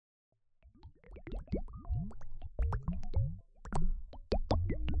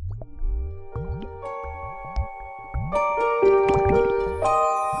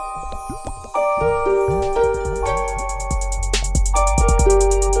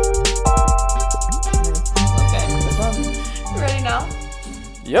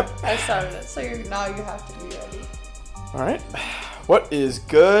So now you have to be ready. All right. What is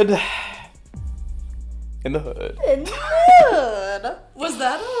good in the hood? In the hood. Was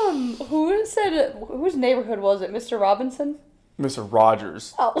that who said whose neighborhood was it? Mr. Robinson? Mr.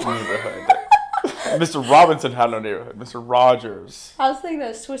 Rogers' Oh. neighborhood. Mr. Robinson had no neighborhood. Mr. Rogers. I was thinking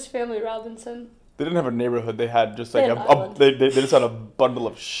of Swiss Family Robinson. They didn't have a neighborhood. They had just like They had an island. they just had a bundle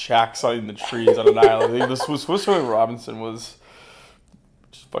of shacks in the trees on an island. The Swiss Family Robinson was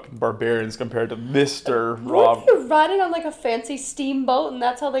just fucking barbarians compared to Mr. Weren't they riding on like a fancy steamboat, and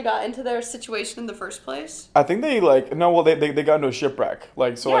that's how they got into their situation in the first place? I think they they got into a shipwreck.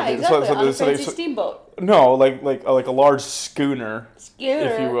 Like so, yeah, like exactly, on a so fancy steamboat. No, like a large schooner,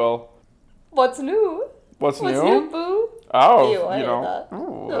 if you will. What's new? What's new? What's new, boo? Oh, Ew, I hate that.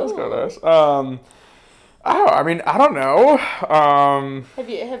 Ooh, that's kind of nice. I don't know. Have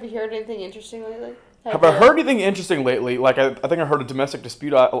you heard anything interesting lately? Have I heard anything interesting lately? Like, I think I heard a domestic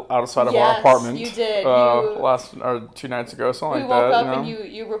dispute outside of our apartment. Yes, you did. Last or 2 nights ago, something like that. We woke up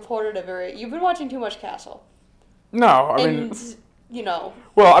and you reported it very... You've been watching too much Castle. No, I mean...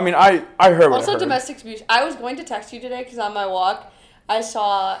 Well, I mean, I heard what also, I heard. domestic abuse. I was going to text you today because on my walk, I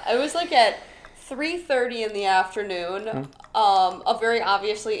was like at 3:30 in the afternoon, a very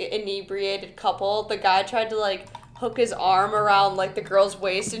obviously inebriated couple. The guy tried to like hook his arm around like the girl's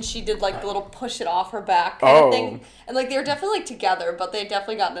waist, and she did like the little push it off her back kind of thing. And like they were definitely like together, but they had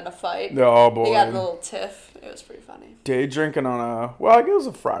definitely gotten in a fight. Oh boy, they got in a little tiff. It was pretty funny. Day drinking on a I guess it was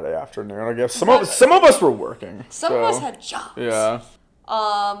a Friday afternoon. I guess some of us were working. Some of us had jobs. Yeah.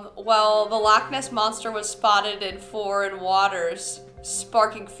 Well, the Loch Ness Monster was spotted in foreign waters,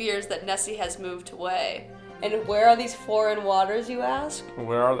 sparking fears that Nessie has moved away. And where are these foreign waters, you ask?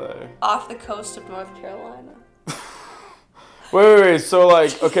 Where are they? Off the coast of North Carolina. Wait. So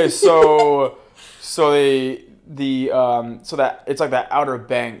like, okay, so that it's like that Outer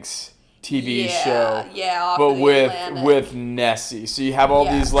Banks TV show. Yeah, off but of the Atlantic. with Nessie. So you have all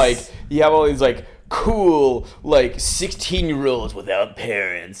these cool 16-year-olds without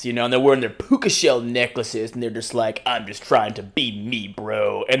parents, and they're wearing their puka shell necklaces, and they're just like, I'm just trying to be me,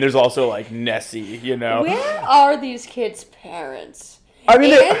 bro. And there's also like Nessie, Where are these kids' parents? I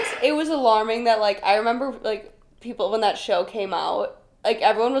mean, it was alarming that I remember people when that show came out,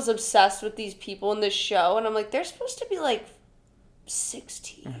 everyone was obsessed with these people in this show, and I'm like, they're supposed to be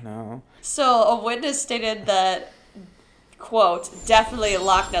 16. I know. So a witness stated that, quote, definitely a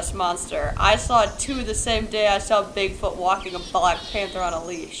Loch Ness Monster. I saw it too the same day I saw Bigfoot walking a Black Panther on a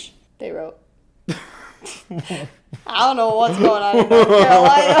leash. They wrote. I don't know what's going on in North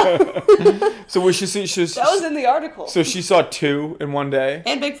Carolina. So was she that was in the article. So she saw 2 in one day?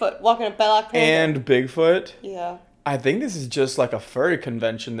 And Bigfoot walking a Black Panther. And Bigfoot? Yeah. I think this is just a furry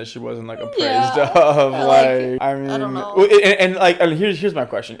convention that she wasn't appraised of. I don't know. And here's my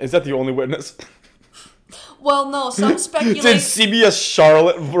question: is that the only witness? Well, no. Some speculate. Did CBS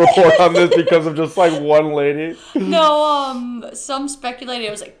Charlotte report on this because of just one lady? No. Some speculated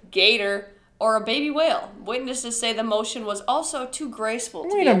it was a gator or a baby whale. Witnesses say the motion was also too graceful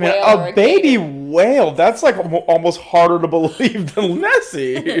to Wait be a minute, whale or a baby gator. whale? That's almost harder to believe than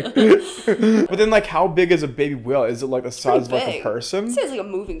Nessie. But then how big is a baby whale? Is it the size of a person? It sounds like a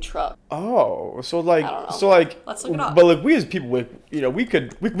moving truck. Oh, so I don't know. so let's look it up. But we as people, we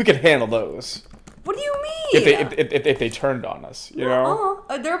could handle those. What do you mean? If they turned on us, know?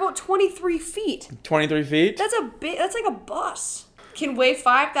 They're about 23 feet. 23 feet? That's like a bus. Can weigh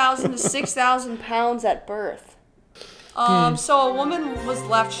 5,000 to 6,000 pounds at birth. So a woman was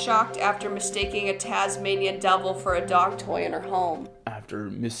left shocked after mistaking a Tasmanian devil for a dog toy in her home. After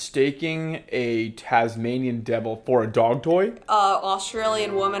mistaking a Tasmanian devil for a dog toy?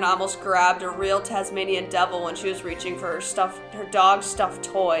 Australian woman almost grabbed a real Tasmanian devil when she was reaching for her dog's stuffed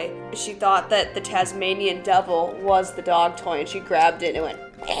toy. She thought that the Tasmanian devil was the dog toy, and she grabbed it and it went...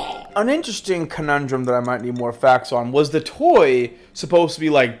 An interesting conundrum that I might need more facts on. Was the toy supposed to be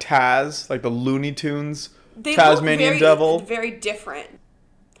like Taz, like the Looney Tunes Tasmanian devil? Very different.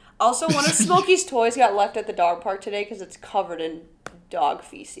 Also, one of Smokey's toys got left at the dog park today because it's covered in dog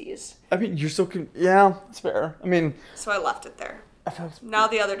feces. I mean, you're so... yeah, that's fair. I mean... So I left it there. Now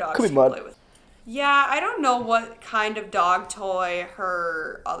the other dogs can play with it. Yeah, I don't know what kind of dog toy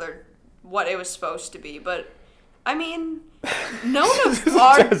what it was supposed to be, but... I mean, none of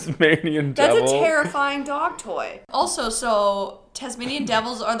our... Tasmanian devil. That's a terrifying dog toy. Also, so Tasmanian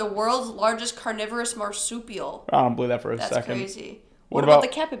devils are the world's largest carnivorous marsupial. I don't believe that for a second. That's crazy. What about the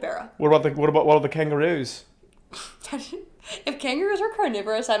capybara? What about the kangaroos? If kangaroos were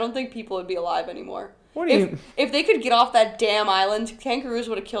carnivorous, I don't think people would be alive anymore. What do you... If they could get off that damn island, kangaroos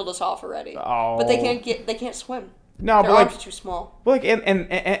would have killed us off already. Oh. But they can't swim. No, Their but arms like, are too small. but like,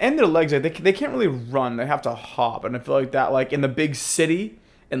 and their legs, like they can't really run. They have to hop, and I feel like that, like in the big city,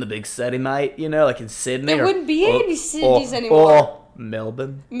 mate, you know, like in Sydney. There wouldn't be any cities anymore. Or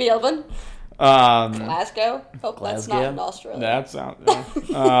Melbourne. Glasgow. Oh, that's not in Australia. That sounds.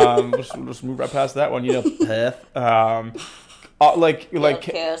 Yeah. Just move right past that one. You know, Perth. Like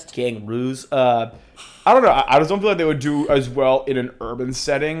kangaroos. I don't know. I just don't feel like they would do as well in an urban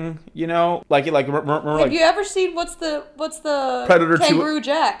setting. You know, remember, Have you ever seen what's the Predator 2? Kangaroo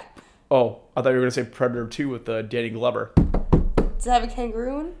Jack? Oh, I thought you were gonna say Predator 2 with Danny Glover. Does it have a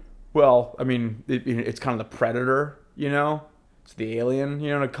kangaroo in it? Well, I mean, it's kind of the Predator. You know, it's the alien. You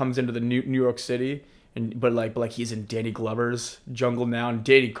know, and it comes into the New York City. But he's in Danny Glover's jungle now, and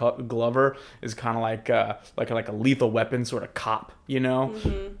Danny Glover is kind of like a Lethal Weapon sort of cop, you know.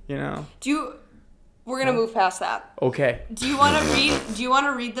 Mm-hmm. You know. We're gonna move past that. Okay. Do you want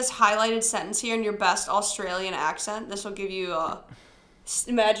to read this highlighted sentence here in your best Australian accent? This will give you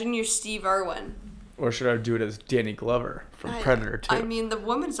imagine you're Steve Irwin. Or should I do it as Danny Glover from Predator 2? I mean, the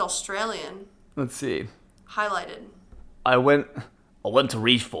woman's Australian. Let's see. Highlighted. I went to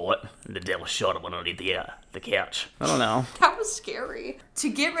reach for it, and the devil shot him underneath the couch. I don't know. That was scary. To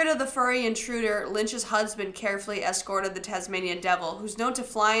get rid of the furry intruder, Lynch's husband carefully escorted the Tasmanian devil, who's known to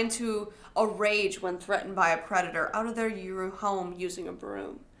fly into a rage when threatened by a predator, out of their home using a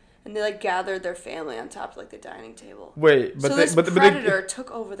broom. And they gathered their family on top of the dining table. Wait, but this predator took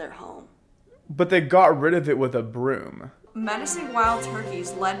over their home. But they got rid of it with a broom. Menacing wild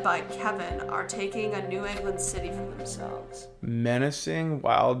turkeys led by Kevin are taking a New England city for themselves. Menacing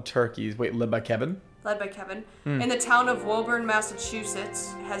wild turkeys. Wait, led by Kevin? Led by Kevin. In the town of Woburn,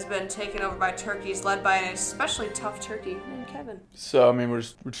 Massachusetts, has been taken over by turkeys led by an especially tough turkey named Kevin. So, I mean, we're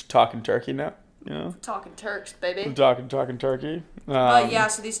just talking turkey now? You know? Talking Turks, baby. We're talking turkey.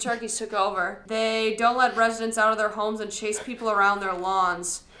 So these turkeys took over. They don't let residents out of their homes and chase people around their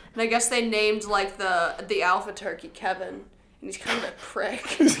lawns. And I guess they named the alpha turkey Kevin, and he's kind of a prick.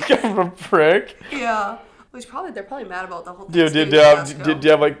 He's kind of a prick. Yeah, well, they're probably mad about the whole thing. Do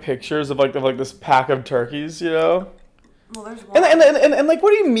you have pictures of this pack of turkeys? You know. Well, there's one. And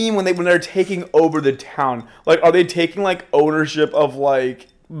what do you mean when they're taking over the town? Are they taking ownership of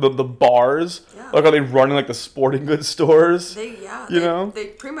the bars? Yeah. Are they running the sporting goods stores? They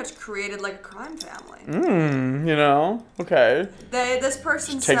pretty much created a crime family. You know, okay. This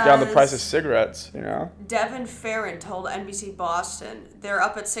person just take down the price of cigarettes, you know. Devin Farron told NBC Boston, "They're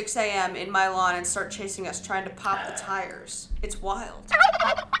up at 6 a.m. in my lawn and start chasing us, trying to pop the tires. It's wild."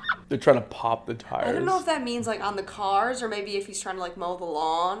 They're trying to pop the tires. I don't know if that means on the cars or maybe if he's trying to mow the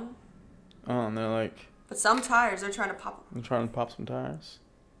lawn. Oh, and they're But some tires, they're trying to pop them. They're trying to pop some tires.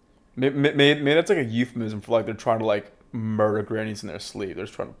 Maybe that's a euphemism for they're trying to murder grannies in their sleep. They're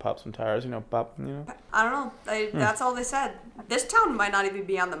just trying to pop some tires, you know, I don't know. That's all they said. This town might not even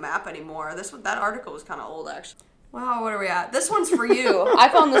be on the map anymore. That article was kind of old, actually. Wow, what are we at? This one's for you. I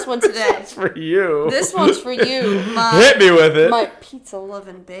found this one today. It's for you. This one's for you. Hit me with it. My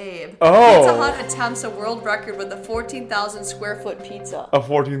pizza-loving babe. Oh. Pizza Hut attempts a world record with a 14,000 square foot pizza. A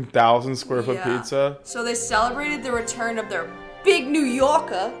 14,000 square foot pizza? So they celebrated the return of their Big New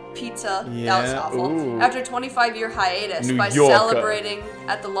Yorker pizza. That was awful. Ooh. After a 25-year hiatus New by Yorker. celebrating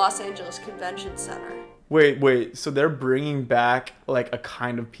at the Los Angeles Convention Center. Wait. So they're bringing back a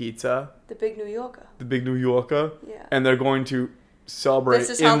kind of pizza? The Big New Yorker. The Big New Yorker? Yeah. And they're going to celebrate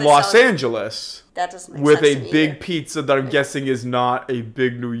in Los Angeles. That doesn't make with sense a to me big either. pizza that I'm guessing is not a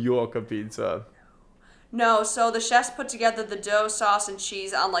Big New Yorker pizza. No, so the chefs put together the dough, sauce, and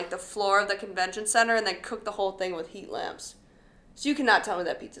cheese on the floor of the convention center and then cooked the whole thing with heat lamps. So you cannot tell me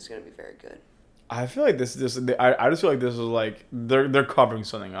that pizza's going to be very good. I feel like I just feel like this is they're covering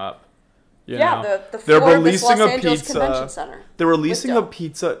something up. You know? The floor they're of this releasing Los a Angeles pizza. Convention Center. They're releasing a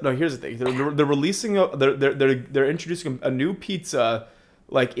pizza. No, here's the thing. They're releasing they're introducing a new pizza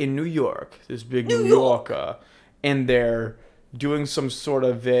in New York. This Big New Yorker, and they're doing some sort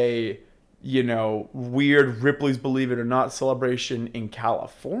of a weird Ripley's Believe It or Not celebration in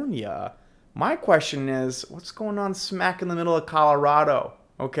California. My question is, what's going on smack in the middle of Colorado?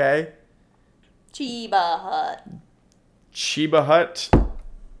 Okay? Chiba Hut. Chiba Hut,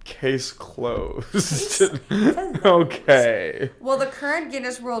 case closed. Okay. Well, the current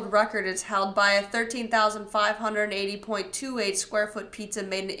Guinness World Record is held by a 13,580.28 square foot pizza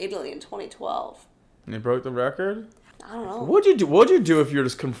made in Italy in 2012. And they broke the record? I don't know. What'd you do if you're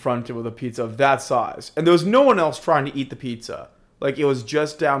just confronted with a pizza of that size and there was no one else trying to eat the pizza? It was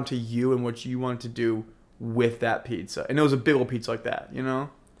just down to you and what you wanted to do with that pizza. And it was a big old pizza like that, you know?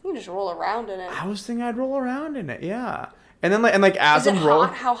 You can just roll around in it. I was thinking I'd roll around in it, yeah. And then like as Is it I'm rolling,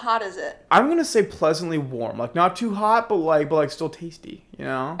 hot? How hot is it? I'm gonna say pleasantly warm, like not too hot, but like still tasty, you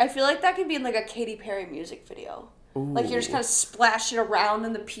know. I feel like that could be in like a Katy Perry music video. Like you're just kind of splashing around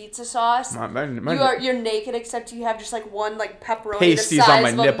in the pizza sauce. You're naked except you have just like one like pepperoni pasties the size on my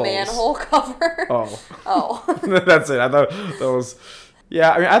of nipples. a manhole cover. Oh. That's it. I thought that was.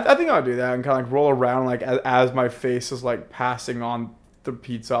 Yeah, I mean, I think I'll do that and kind of like roll around like as my face is like passing on the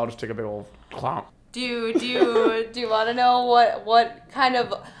pizza. I'll just take a big old clomp. Do you want to know what kind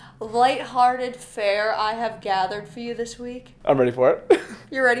of lighthearted fare I have gathered for you this week? I'm ready for it.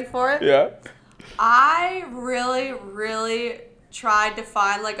 You ready for it? Yeah. I really, really tried to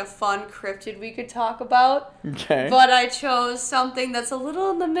find like a fun cryptid we could talk about. Okay. But I chose something that's a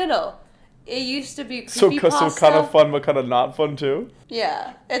little in the middle. It used to be So creepypasta. kind of fun, but kind of not fun too.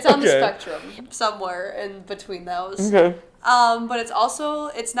 Yeah, it's on the spectrum somewhere in between those. Okay. But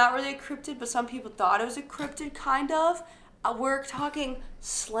it's not really a cryptid, but some people thought it was a cryptid, kind of. We're talking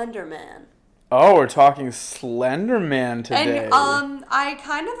Slenderman. Oh, we're talking Slenderman today. And I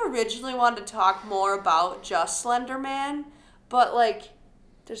kind of originally wanted to talk more about just Slenderman, but like,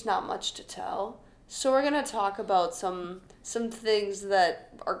 there's not much to tell. So we're gonna talk about some things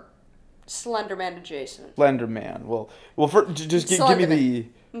that are Slenderman adjacent. Slenderman. Well, just give me the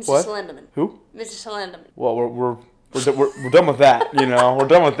Mr. what? Slenderman. Who? Mr. Slenderman. Well, we're done with that, you know. We're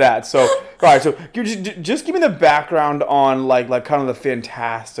done with that. So, all right. So, just give me the background on like kind of the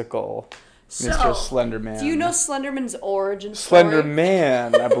fantastical Mr. Slenderman. Do you know Slenderman's origin story?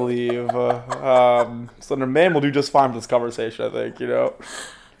 Slenderman, I believe. Slenderman will do just fine for this conversation, I think. You know.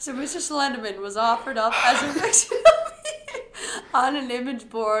 So, Mr. Slenderman was offered up as a victim on an image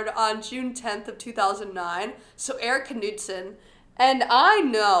board on June 10th of 2009. So, Eric Knudsen. And I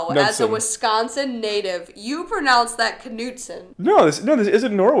know, as a Wisconsin native, you pronounce that Knudsen. No, this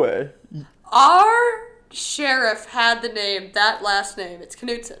isn't Norway. Our sheriff had the name, that last name. It's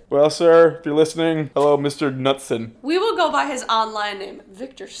Knudsen. Well, sir, if you're listening, hello, Mr. Knudsen. We will go by his online name,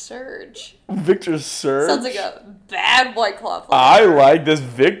 Victor Surge. Victor Surge? Sounds like a bad White Claw flavor. I like this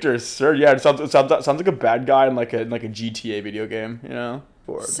Victor Surge. Yeah, it sounds like a bad guy in like a GTA video game, you know?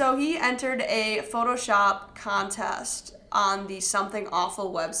 So he entered a Photoshop contest on the Something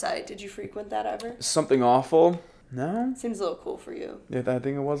Awful website. Did you frequent that ever? Something Awful? No? Seems a little cool for you. Yeah, I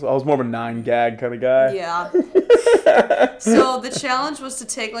think it was. I was more of a 9-gag kind of guy. Yeah. So the challenge was to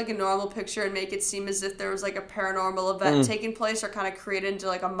take like a normal picture and make it seem as if there was like a paranormal event taking place or kind of create it into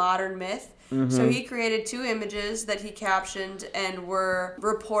like a modern myth. So he created 2 images that he captioned and were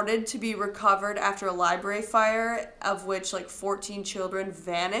reported to be recovered after a library fire, of which like 14 children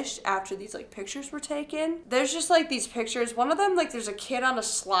vanished after these like pictures were taken. There's just like these pictures. One of them, like there's a kid on a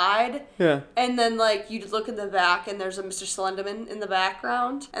slide. Yeah. And then like you look in the back and there's a Mr. Slenderman in the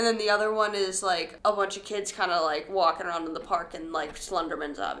background. And then the other one is like a bunch of kids kind of like walking around in the park and like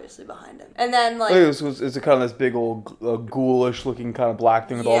Slenderman's obviously behind him. And then like... It's kind of this big old ghoulish looking kind of black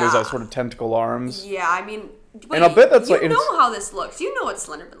thing with all these like, sort of tentacle arms. Yeah, I mean... Wait, and I'll bet that's you know how this looks. You know what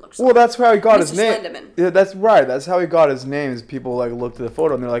Slenderman looks like. Well, that's how he got Mr. his name. Slenderman. Yeah, that's right. That's how he got his name. Is people like looked at the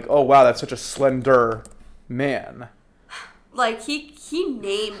photo and they're like, "Oh wow, that's such a slender man." Like he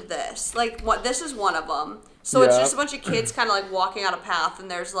named this. Like what? This is one of them. So it's just a bunch of kids kind of like walking on a path, and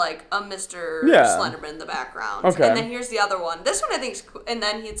there's like a Mr. Slenderman in the background. Okay. And then here's the other one. This one I think is cool. And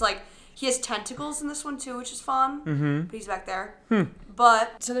then it's like he has tentacles in this one too, which is fun. Mm-hmm. But he's back there.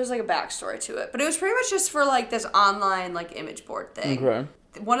 But so there's like a backstory to it. But it was pretty much just for like this online like image board thing. Okay.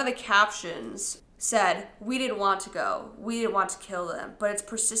 One of the captions said, "We didn't want to go. We didn't want to kill them. But its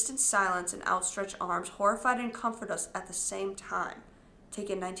persistent silence and outstretched arms horrified and comforted us at the same time.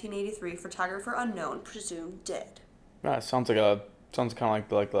 Taken 1983, photographer unknown, presumed dead." That sounds kind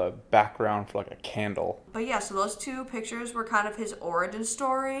of like the background for like a candle. But yeah, so those 2 pictures were kind of his origin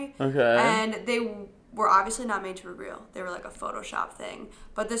story. Okay. And they were obviously not made to be real. They were like a Photoshop thing.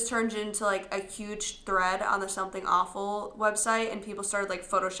 But this turned into like a huge thread on the Something Awful website, and people started like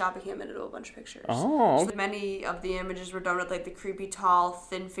Photoshopping him into a bunch of pictures. Oh. So many of the images were done with like the creepy, tall,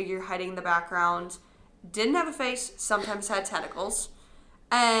 thin figure hiding in the background. Didn't have a face, sometimes had tentacles.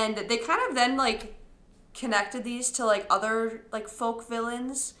 And they kind of then like connected these to like other like folk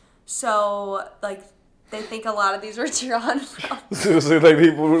villains. So like they think a lot of these were drawn from. So like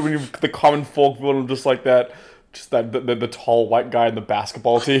the common folk villain, just like that, the tall white guy in the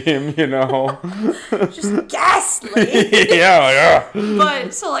basketball team, you know. Just ghastly. yeah.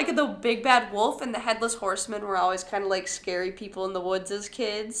 But so like the Big Bad Wolf and the Headless Horseman were always kind of like scary people in the woods as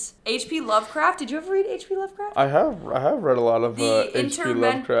kids. H.P. Lovecraft. Did you ever read H.P. Lovecraft? I have read a lot of The H.P.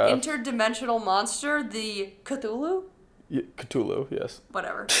 Lovecraft. interdimensional monster, the Cthulhu. Cthulhu, yes.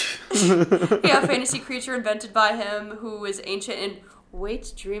 Whatever. Yeah, a fantasy creature invented by him who is ancient and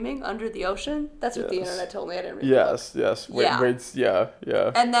waits dreaming under the ocean. That's what the internet told me. I didn't read Yes, the book. yes. Waits,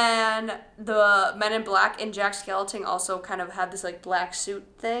 yeah. And then the Men in Black and Jack Skellington also kind of had this like black suit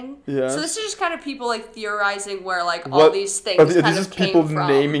thing. Yeah. So this is just kind of people like theorizing where like all these things are kind these of came people from.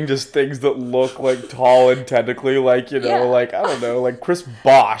 naming just things that look like tall and tentacly, like, you know, like, I don't know, like Chris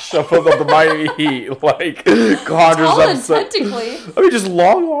Bosch of the Miami Heat, like, conjures Tall up and tentacly. I mean, just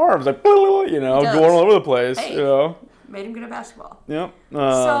long arms, like, you know, going all over the place, Hey. you know. Made him good at basketball. Yep.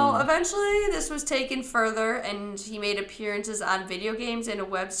 So eventually this was taken further and he made appearances on video games in a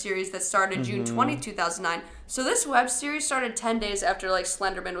web series that started June 20, 2009. So this web series started 10 days after like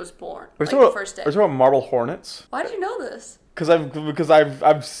Slenderman was born. Like the first day. We're talking about Marble Hornets. Why did you know this? Because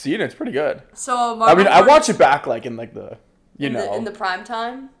I've seen it. It's pretty good. So I watch it back like in like the in the prime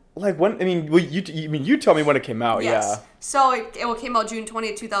time. Like when you tell me when it came out. Yes. Yeah. So it came out June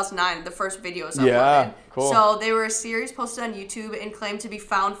 20th, 2009. The first video was uploaded. Yeah, cool. So they were a series posted on YouTube and claimed to be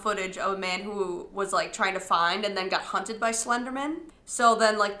found footage of a man who was like trying to find and then got hunted by Slenderman. So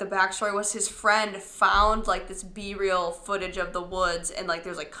then like the backstory was his friend found like this B-reel footage of the woods and like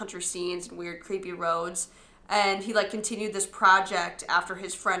there's like country scenes and weird creepy roads. And he like continued this project after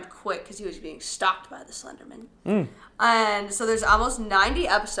his friend quit because he was being stalked by the Slenderman. And so there's almost 90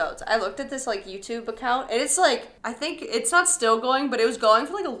 episodes. I looked at this like YouTube account and it's like, I think it's not still going, but it was going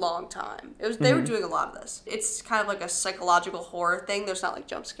for like a long time. They were doing a lot of this. It's kind of like a psychological horror thing. There's not like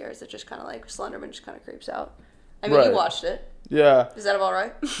jump scares. It's just kind of like Slenderman just kind of creeps out. I mean, you watched it. Yeah. Is that about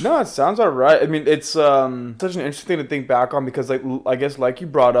right? No, it sounds alright. I mean, it's such an interesting thing to think back on because, like, I guess, like you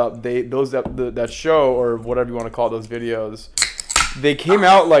brought up, that show or whatever you want to call those videos, they came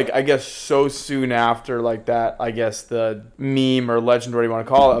out like I guess so soon after like that. I guess the meme or legend, whatever you want to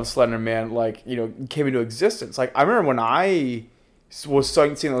call it, of Slender Man, like came into existence. Like I remember when I was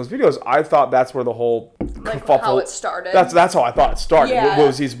seeing those videos, I thought that's where the whole like kerfuffle, how it started. That's how I thought it started. Yeah.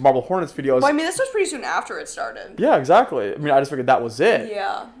 Was these Marble Hornets videos? Well, I mean, this was pretty soon after it started. Yeah, exactly. I mean, I just figured that was it.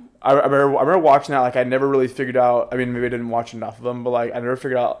 Yeah. I remember watching that. Like, I never really figured out. I mean, maybe I didn't watch enough of them, but like, I never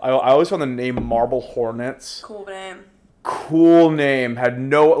figured out. I always found the name Marble Hornets. Cool name. Cool name. Had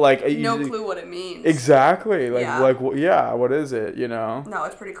no clue what it means. Exactly. Yeah. What is it? No,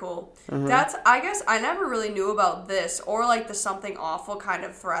 it's pretty cool. Mm-hmm. I guess I never really knew about this or like the something awful kind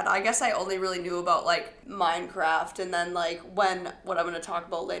of thread. I guess I only really knew about like Minecraft and then like when what I'm going to talk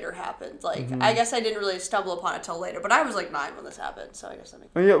about later happened. Like I guess I didn't really stumble upon it till later, but I was like 9 when this happened, so I guess that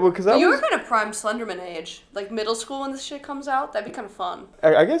makes sense. Yeah, well, because you were kind of prime Slenderman age, like middle school when this shit comes out. That'd be kind of fun.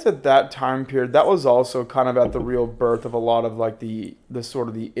 I guess at that time period, that was also kind of at the real birth of a lot of like the sort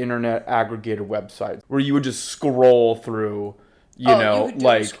of the internet aggregator websites where you would just scroll through,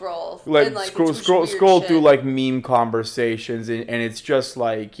 scroll through like meme conversations and it's just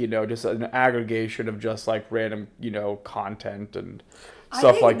like just an aggregation of just like random content and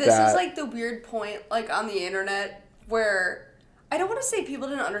stuff like that. This is like the weird point like on the internet where I don't want to say people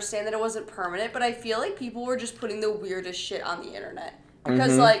didn't understand that it wasn't permanent, but I feel like people were just putting the weirdest shit on the internet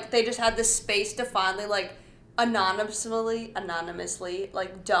because like they just had this space to finally like anonymously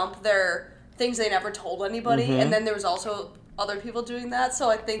like dump their things they never told anybody, and then there was also other people doing that. So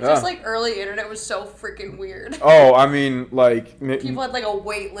I think just like early internet was so freaking weird. Oh, I mean, like people had like a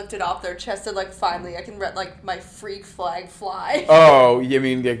weight lifted off their chest and like finally I can let like my freak flag fly. Oh, I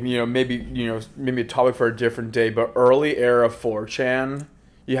mean, maybe a topic for a different day, but early era 4chan,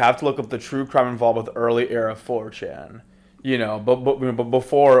 you have to look up the true crime involved with early era 4chan. But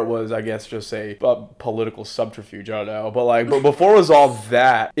before it was, I guess, just a political subterfuge. I don't know, but before it was all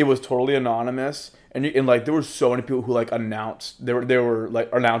that, it was totally anonymous, and like there were so many people who like announced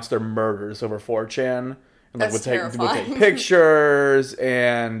announced their murders over 4chan. And like would take pictures,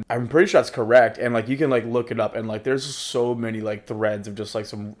 and I'm pretty sure that's correct. And like you can like look it up, and like there's so many like threads of just like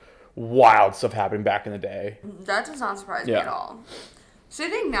some wild stuff happening back in the day. That does not surprise me at all. So I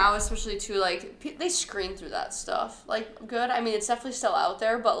think now, especially too, like they screen through that stuff. Like, good. I mean, it's definitely still out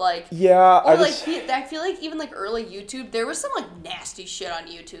there, but like, I feel like even like early YouTube, there was some like nasty shit on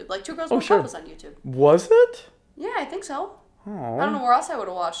YouTube. Like Two Girls One Cup was on YouTube. Was it? Yeah, I think so. Oh. I don't know where else I would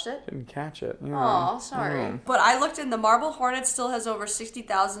have watched it. Didn't catch it. Yeah. Oh, sorry. But I looked in the Marble Hornet still has over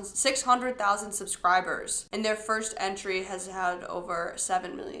 600,000 subscribers. And their first entry has had over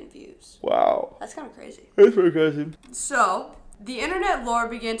 7 million views. Wow. That's kind of crazy. That's pretty crazy. So, The internet lore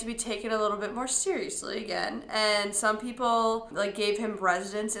began to be taken a little bit more seriously again, and some people like gave him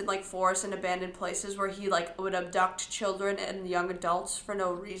residence in like forests and abandoned places where he like would abduct children and young adults for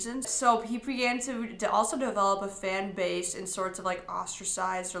no reason. So he began to also develop a fan base in sorts of like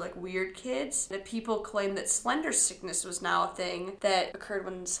ostracized or like weird kids. That people claim that slender sickness was now a thing that occurred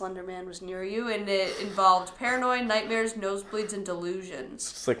when Slenderman was near you, and it involved paranoia, nightmares, nosebleeds, and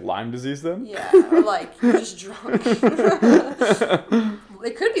delusions. It's like Lyme disease then? Yeah, or like you're just drunk.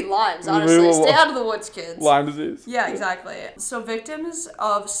 It could be Lyme's, honestly. Stay out of the woods, kids. Lyme disease. Yeah, exactly. So victims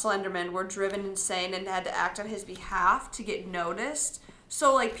of Slenderman were driven insane and had to act on his behalf to get noticed.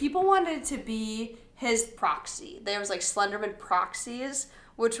 So, like, people wanted to be his proxy. There was, like, Slenderman proxies,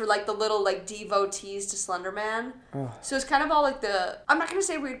 which were, like, the little, like, devotees to Slenderman. So it's kind of all, like, I'm not going to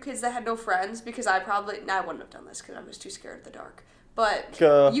say weird kids that had no friends, because I wouldn't have done this, because I was too scared of the dark. But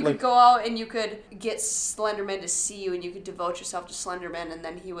you could go out and you could get Slenderman to see you, and you could devote yourself to Slenderman, and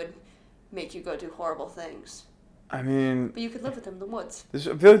then he would make you go do horrible things. I mean... But you could live with him in the woods. I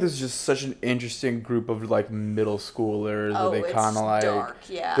feel like this is just such an interesting group of, like, middle schoolers. Oh, where they kind of, like... dark,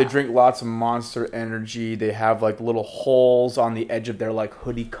 yeah. They drink lots of Monster Energy. They have, like, little holes on the edge of their, like,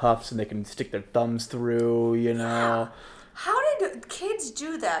 hoodie cuffs, and they can stick their thumbs through, you know? How did kids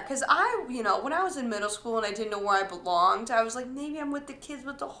do that? Because when I was in middle school and I didn't know where I belonged, I was like, maybe I'm with the kids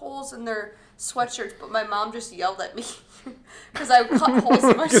with the holes in their sweatshirts, but my mom just yelled at me because I cut holes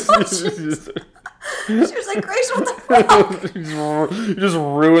in my sweatshirts. She was like, Grace, what the fuck? You just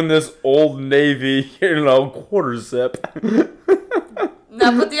ruined this Old Navy, quarter zip.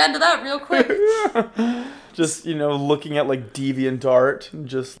 Now put the end to that real quick. Just, looking at, like, DeviantArt, and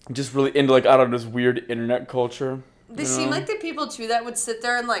just really into, like, I don't know, this weird internet culture. They seem like the people, too, that would sit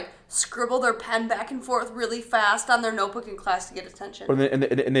there and, like, scribble their pen back and forth really fast on their notebook in class to get attention.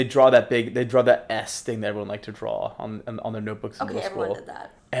 And they draw that S thing that everyone liked to draw on their notebooks in middle school. Okay, everyone did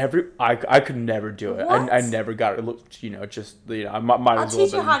that. I could never do it. What? I never got it. It looked, I might I'll as well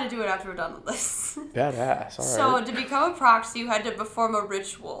teach you how to do it after we're done with this. Badass, alright. So, to become a proxy, you had to perform a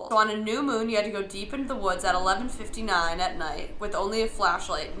ritual. So, on a new moon, you had to go deep into the woods at 11:59 at night with only a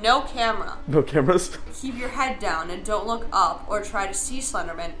flashlight. No camera. No cameras? Keep your head down and don't look up or try to see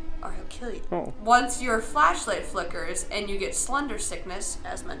Slenderman, or he'll kill you. Oh. Once your flashlight flickers and you get slender sickness,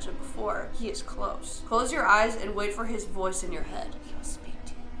 as mentioned before, he is close. Close your eyes and wait for his voice in your head. He will speak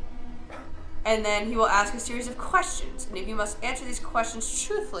to you. And then he will ask a series of questions, and if you must answer these questions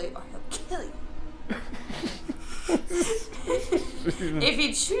truthfully, or he'll kill you. If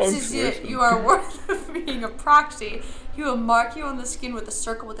he chooses you are worth of being a proxy, he will mark you on the skin with a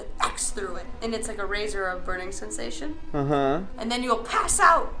circle with an X through it. And it's like a razor or a burning sensation. Uh-huh. And then you'll pass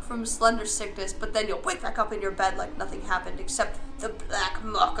out from slender sickness, but then you'll wake back up in your bed like nothing happened except the black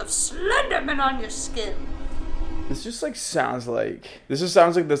mark of Slenderman on your skin. This just sounds like this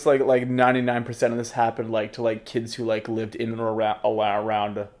 99% of this happened like to like kids who like lived in and around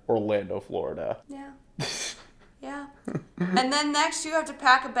Orlando, Florida. Yeah. Yeah. And then next you have to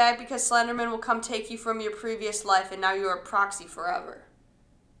pack a bag because Slenderman will come take you from your previous life and now you're a proxy forever.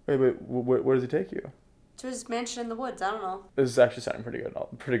 Wait, where does he take you? To his mansion in the woods, I don't know. This is actually sounding pretty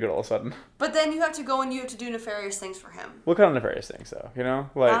good all of a sudden. But then you have to go and you have to do nefarious things for him. What kind of nefarious things, though?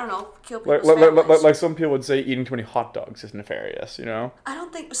 Like I don't know. Kill people's families. Like some people would say eating too many hot dogs is nefarious, I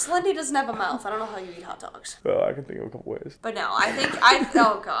don't think... Slendy doesn't have a mouth. I don't know how you eat hot dogs. Well, I can think of a couple ways. But no,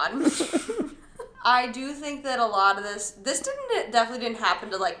 oh, God. I do think that a lot of this definitely didn't happen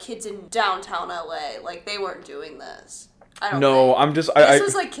to, like, kids in downtown LA. Like, they weren't doing this. I don't think. This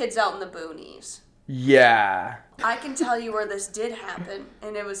was, like, kids out in the boonies. Yeah. I can tell you where this did happen,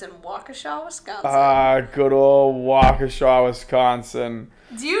 and it was in Waukesha, Wisconsin. Good old Waukesha, Wisconsin.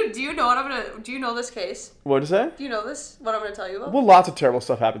 Do you know this case? What'd you say? Do you know this? What I'm gonna tell you about? Well, lots of terrible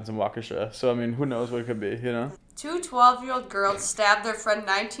stuff happens in Waukesha, so I mean, who knows what it could be, Two 12-year-old girls stabbed their friend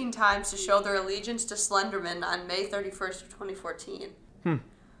 19 times to show their allegiance to Slenderman on May 31st of 2014.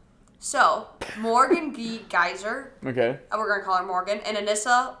 So, Morgan B. Geyser, okay, we're gonna call her Morgan, and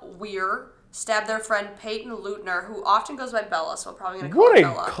Anissa Weir stabbed their friend Peyton Lutner, who often goes by Bella, so I'm probably going to call her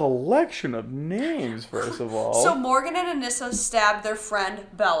Bella. What a collection of names, first of all. So Morgan and Anissa stabbed their friend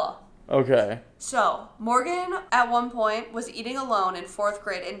Bella. Okay. So, Morgan, at one point, was eating alone in 4th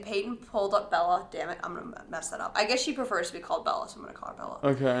grade, and Peyton pulled up Bella. Damn it, I'm going to mess that up. I guess she prefers to be called Bella, so I'm going to call her Bella.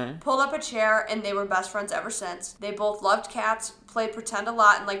 Okay. Pulled up a chair, and they were best friends ever since. They both loved cats, played pretend a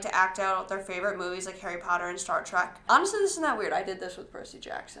lot, and liked to act out their favorite movies like Harry Potter and Star Trek. Honestly, this isn't that weird. I did this with Percy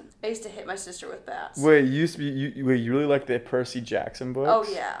Jackson. I used to hit my sister with bats. Wait, you really like the Percy Jackson books? Oh,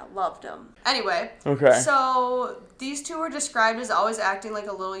 yeah. Loved them. Anyway. Okay. So, these two were described as always acting like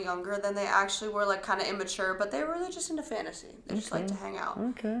a little younger than they actually were like kind of immature, but they were really just into fantasy. They just like to hang out.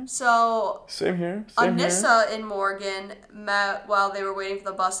 Okay. So Same here. Anissa and Morgan met while they were waiting for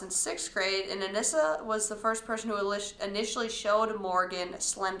the bus in 6th grade, and Anissa was the first person who initially showed Morgan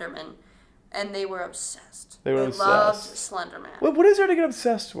Slenderman, and they were obsessed. They loved Slenderman. What is there to get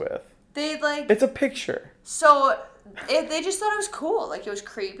obsessed with? It's a picture. So they just thought it was cool. Like, it was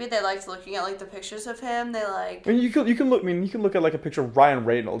creepy. They liked looking at like the pictures of him. They like. I mean, you can look at like a picture of Ryan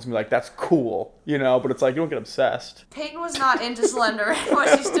Reynolds and be like, that's cool, you know. But it's like you don't get obsessed. Peyton was not into Slenderman,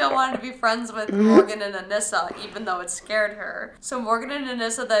 but she still wanted to be friends with Morgan and Anissa, even though it scared her. So Morgan and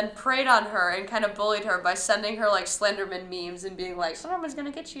Anissa then preyed on her and kind of bullied her by sending her like Slenderman memes and being like, Slenderman's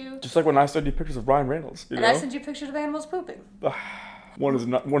gonna get you. Just like when I sent you pictures of Ryan Reynolds. You know? I sent you pictures of animals pooping. One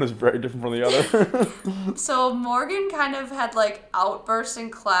is very different from the other. So Morgan kind of had like outbursts in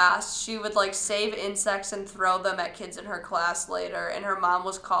class. She would like save insects and throw them at kids in her class later. And her mom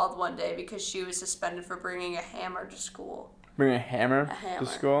was called one day because she was suspended for bringing a hammer to school. Bring a hammer to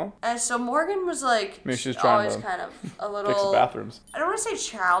school? And so Morgan was like, maybe she was trying always to kind of a little fix the bathrooms. I don't want to say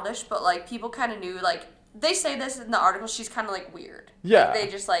childish, but like people kind of knew, like they say this in the article, she's kind of like weird. Yeah. Like, they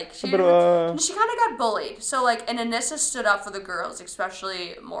just like, she kind of got bullied. So like, and Anissa stood up for the girls,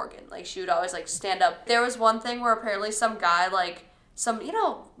 especially Morgan. Like, she would always like stand up. There was one thing where apparently some guy, like,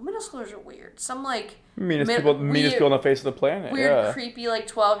 middle schoolers are weird. Some like, meanest people on the face of the planet. Weird, creepy, like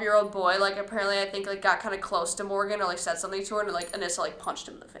 12-year-old boy. Like, apparently, I think like got kind of close to Morgan or like said something to her, and like Anissa like punched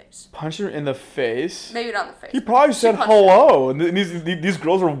him in the face. Punched her in the face? Maybe not in the face. He probably said hello, and these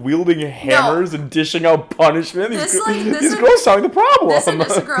girls are wielding hammers and dishing out punishment. These girls sound like the problem. This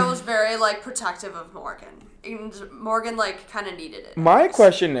Anissa girl was very like protective of Morgan. And Morgan like kind of needed it. My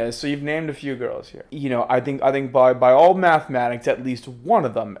question is, so you've named a few girls here. You know, I think by all mathematics, at least one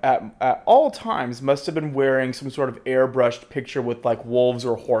of them at all times must have been wearing some sort of airbrushed picture with like wolves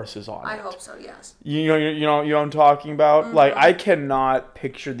or horses on it. I hope so. Yes. You know what I'm talking about? Mm-hmm. Like, I cannot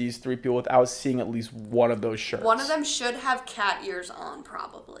picture these three people without seeing at least one of those shirts. One of them should have cat ears on,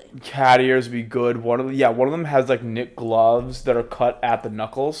 probably. Cat ears would be good. One of them has like knit gloves that are cut at the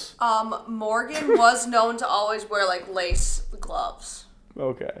knuckles. Morgan was known to always wear like lace gloves.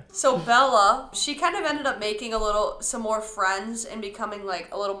 Okay. So Bella, she kind of ended up making some more friends and becoming like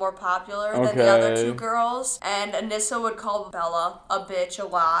a little more popular than the other two girls. And Anissa would call Bella a bitch a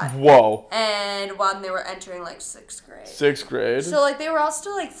lot. Whoa. And when they were entering like 6th grade. 6th grade. So like they were all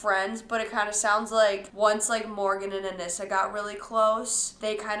still like friends, but it kind of sounds like once like Morgan and Anissa got really close,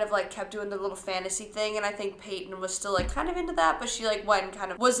 they kind of like kept doing the little fantasy thing. And I think Peyton was still like kind of into that, but she like went and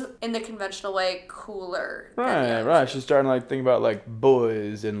kind of was in the conventional way cooler. Right. She's starting to like think about like boys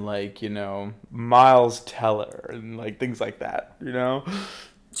and like, you know, Miles Teller and like things like that, you know?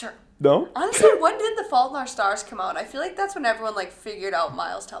 Sure. No? Honestly, when did The Fault in Our Stars come out? I feel like that's when everyone like figured out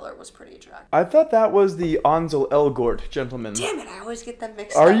Miles Teller was pretty attractive. I thought that was the Ansel Elgort gentleman. Damn it, I always get them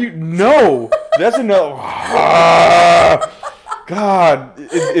mixed up. Are you? No! That's another... God,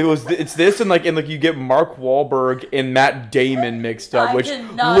 it's this and like you get Mark Wahlberg and Matt Damon mixed up, which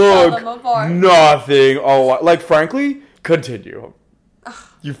did not tell them apart. Nothing. Oh, like frankly, continue.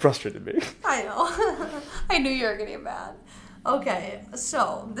 You frustrated me. I know. I knew you were getting mad. Okay,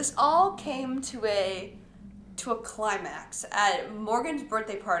 so this all came to a climax at Morgan's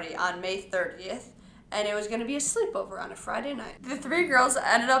birthday party on May 30th. And it was going to be a sleepover on a Friday night. The three girls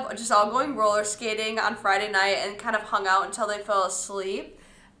ended up just all going roller skating on Friday night and kind of hung out until they fell asleep.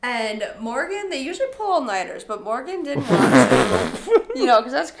 And Morgan, they usually pull all-nighters, but Morgan didn't want to. You know,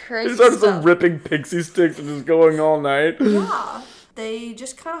 because that's crazy They started some ripping pixie sticks and just going all night. Yeah. They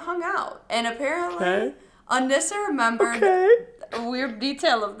just kind of hung out. And apparently, Anissa remembered a weird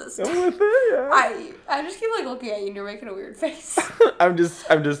detail of this. I'm with it, yeah. I just keep like looking at you and you're making a weird face. I'm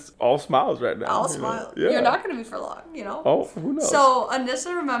just all smiles right now. All smiles. Yeah. You're not going to be for long, you know? Oh, who knows? So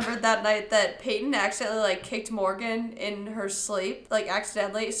Anissa remembered that night that Peyton accidentally like kicked Morgan in her sleep, like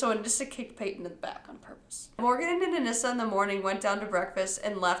accidentally. So Anissa kicked Peyton in the back on purpose. Morgan and Anissa in the morning went down to breakfast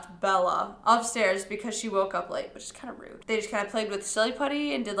and left Bella upstairs because she woke up late, which is kind of rude. They just kind of played with silly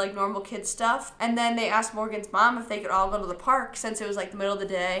putty and did like normal kid stuff. And then they asked Morgan's mom if they could all go to the park since it was like the middle of the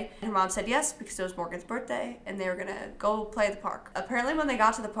day. And her mom said yes because it was Morgan's birthday and they were gonna go play at the park. Apparently when they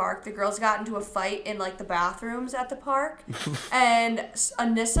got to the park, the girls got into a fight in like the bathrooms at the park. And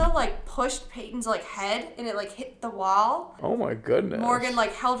Anissa like pushed Peyton's like head and it like hit the wall. Oh my goodness. Morgan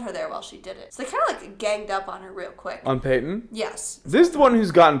like held her there while she did it. So they kind of like ganged up on her real quick. On Peyton? Yes. This is the one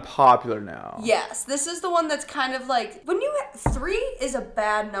who's gotten popular now. Yes. This is the one that's kind of like, when you 3 is a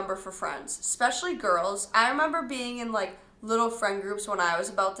bad number for friends, especially girls. I remember being in like little friend groups when I was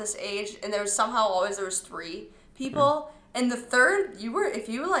about this age and there was 3 people And the third, if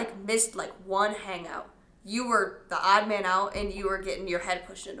you like missed like one hangout, you were the odd man out, and you were getting your head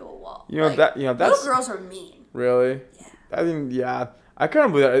pushed into a wall. That's little girls are mean. Really? Yeah. I think I kind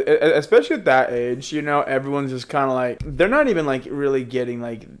of believe that, especially at that age. Everyone's just kind of like they're not even like really getting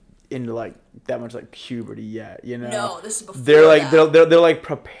like into like that much like puberty yet. No, this is before. They're like they're like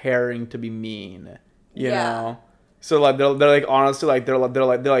preparing to be mean. You know. So like they're like honestly like they're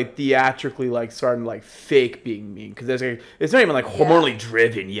like theatrically like starting to like fake being mean because it's not even like hormonally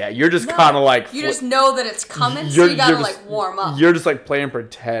driven yet. You're just kind of like you just know that it's coming, so you gotta like warm up. You're just like playing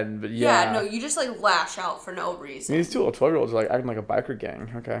pretend, but no, you just like lash out for no reason. These two little 12-year-olds are like acting like a biker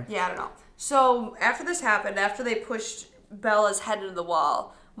gang. Okay. Yeah, I don't know. So after this happened, after they pushed Bella's head into the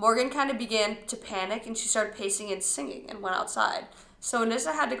wall, Morgan kind of began to panic and she started pacing and singing and went outside. So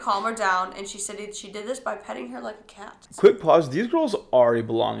Anissa had to calm her down, and she said she did this by petting her like a cat. Quick pause. These girls already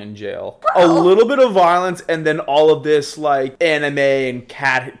belong in jail. Bro. A little bit of violence, and then all of this like anime and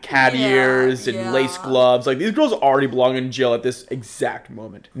cat ears and lace gloves. Like these girls already belong in jail at this exact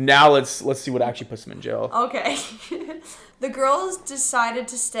moment. Now let's see what actually puts them in jail. Okay. The girls decided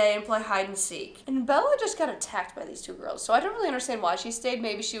to stay and play hide and seek. And Bella just got attacked by these two girls. So I don't really understand why she stayed.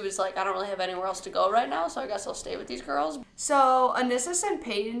 Maybe she was like, I don't really have anywhere else to go right now, so I guess I'll stay with these girls. So Anissa sent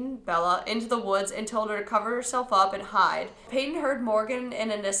Peyton Bella into the woods and told her to cover herself up and hide. Peyton heard Morgan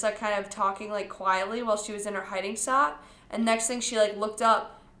and Anissa kind of talking like quietly while she was in her hiding spot. And next thing she like looked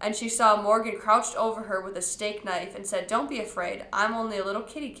up and she saw Morgan crouched over her with a steak knife and said, "Don't be afraid, I'm only a little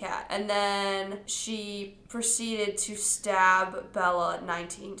kitty cat." And then she proceeded to stab Bella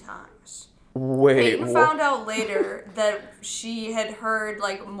 19 times. Wait, Peyton found out later that she had heard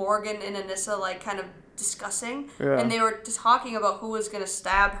like Morgan and Anissa like kind of discussing, and they were talking about who was going to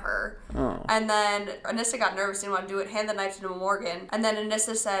stab her. And then Anissa got nervous, didn't want to do it, hand the knife to Morgan, and then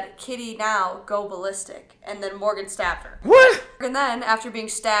Anissa said, "Kitty, now go ballistic," and then Morgan stabbed her. What? And then after being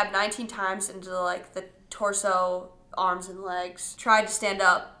stabbed 19 times into like the torso, arms and legs, tried to stand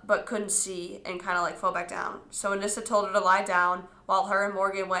up but couldn't see and kind of like fell back down. So Anissa told her to lie down while her and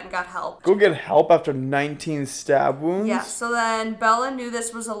Morgan went and got help. Go get help after 19 stab wounds? Yeah, so then Bella knew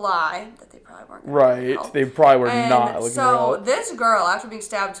this was a lie, that they probably weren't going to get help. They probably were not looking for help. So this girl, after being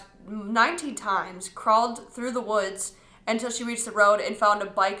stabbed 19 times, crawled through the woods until she reached the road and found a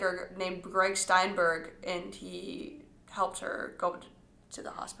biker named Greg Steinberg, and he helped her go to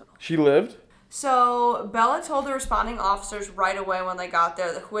the hospital. She lived? So Bella told the responding officers right away when they got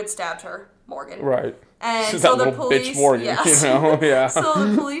there who had stabbed her, Morgan. Right. And so the police, bitch Morgan, yes. you know, yeah. So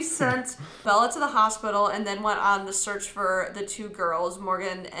the police sent Bella to the hospital and then went on the search for the two girls,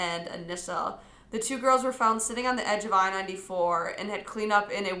 Morgan and Anissa. The two girls were found sitting on the edge of I-94 and had cleaned up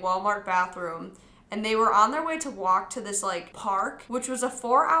in a Walmart bathroom. And they were on their way to walk to this, like, park, which was a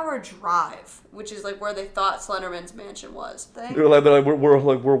 4-hour drive, which is, like, where they thought Slenderman's mansion was. They're like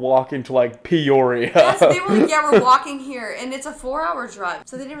we're walking to, like, Peoria. Yes, they were like, yeah, we're walking here, and it's a 4-hour drive.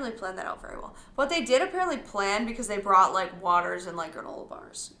 So they didn't really plan that out very well. But they did apparently plan because they brought, like, waters and, like, granola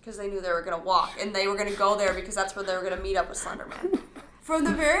bars. Because they knew they were going to walk, and they were going to go there because that's where they were going to meet up with Slenderman. From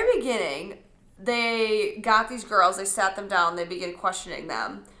the very beginning, they got these girls, they sat them down, they began questioning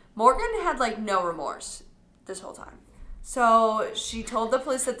them. Morgan had, like, no remorse this whole time. So she told the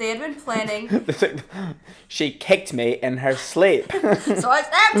police that they had been planning. She kicked me in her sleep. So I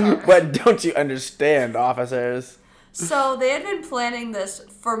stabbed her. What don't you understand, officers? So they had been planning this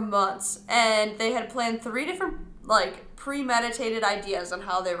for months, and they had planned 3 different, like, premeditated ideas on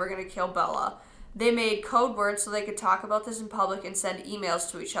how they were going to kill Bella. They made code words so they could talk about this in public and send emails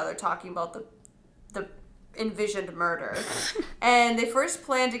to each other talking about the envisioned murder. And they first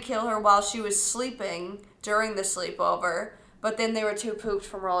planned to kill her while she was sleeping during the sleepover, but then they were too pooped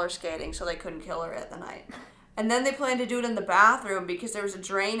from roller skating, so they couldn't kill her at the night. And then they planned to do it in the bathroom because there was a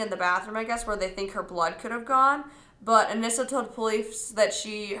drain in the bathroom, I guess, where they think her blood could have gone. But Anissa told police that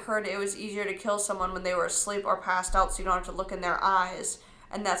she heard it was easier to kill someone when they were asleep or passed out, so you don't have to look in their eyes.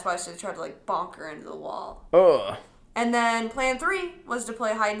 And that's why she tried to, like, bonk her into the wall. Ugh. And then plan 3 was to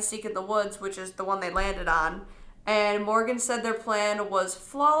play hide and seek in the woods, which is the one they landed on. And Morgan said their plan was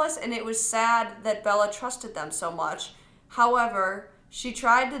flawless, and it was sad that Bella trusted them so much. However, she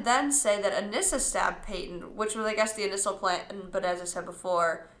tried to then say that Anissa stabbed Peyton, which was, I guess, the initial plan. But as I said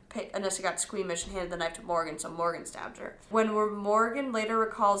before, Anissa got squeamish and handed the knife to Morgan, so Morgan stabbed her. When Morgan later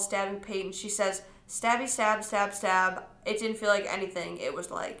recalled stabbing Peyton, she says, "Stabby, stab, stab, stab. It didn't feel like anything. It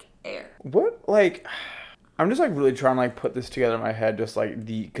was like air." What, like... I'm just, like, really trying to, like, put this together in my head, just, like,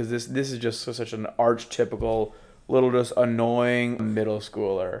 because this is just such an archetypical, little, just annoying middle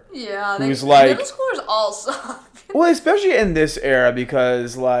schooler. Yeah, who's like... middle schoolers all suck. Well, especially in this era,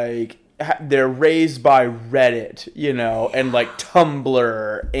 because, like, they're raised by Reddit, you know, and like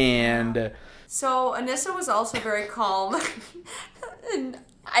Tumblr and. So Anissa was also very calm, and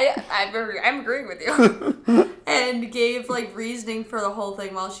I'm agreeing with you, and gave like reasoning for the whole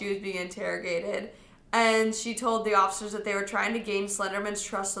thing while she was being interrogated. And she told the officers that they were trying to gain Slenderman's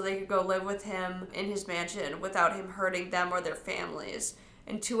trust so they could go live with him in his mansion without him hurting them or their families.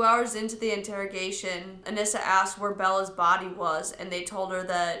 And 2 hours into the interrogation, Anissa asked where Bella's body was, and they told her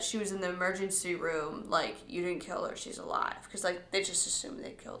that she was in the emergency room. Like, you didn't kill her, she's alive. Because, like, they just assumed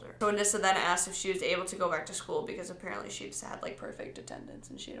they killed her. So Anissa then asked if she was able to go back to school, because apparently she just had, like, perfect attendance,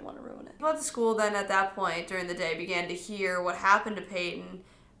 and she didn't want to ruin it. People at the school then, at that point, during the day, began to hear what happened to Peyton,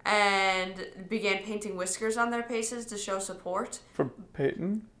 and began painting whiskers on their faces to show support. For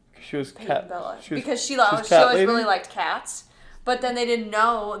Peyton? She was Peyton Bella. Because she always really liked cats. But then they didn't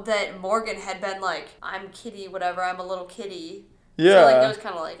know that Morgan had been like, I'm kitty, whatever, I'm a little kitty. Yeah. So, like, it was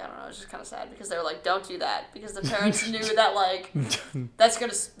kind of like, I don't know, it was just kind of sad because they were like, don't do that. Because the parents knew that, like, that's going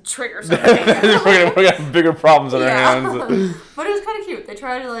to trigger something. We're going to have bigger problems on our hands. But it was kind of cute. They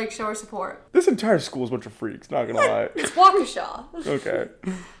tried to, like, show her support. This entire school's a bunch of freaks, not going to lie. It's Waukesha. Okay.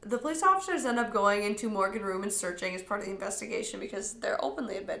 The police officers end up going into Morgan's room and searching as part of the investigation because they're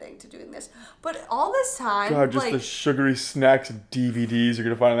openly admitting to doing this. But all this time, God, just like, the sugary snacks and DVDs you're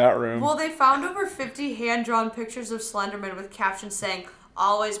going to find in that room. Well, they found over 50 hand-drawn pictures of Slenderman with captions saying,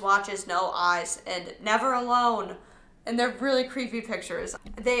 always watches, no eyes, and never alone. And they're really creepy pictures.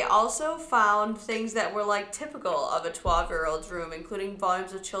 They also found things that were, like, typical of a 12-year-old's room, including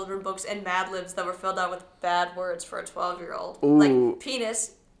volumes of children's books and Mad Libs that were filled out with bad words for a 12-year-old. Like,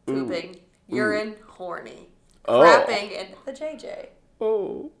 penis, pooping, urine, horny, crapping, and the JJ.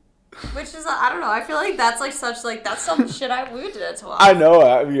 Oh. Which is, I don't know, I feel like that's like such, like, that's some shit we did at 12. I know.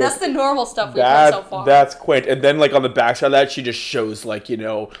 I mean, that's the normal stuff we've heard so far. That's quaint. And then, like, on the backside of that, she just shows, like, you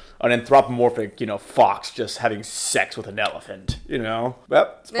know, an anthropomorphic, you know, fox just having sex with an elephant, you know?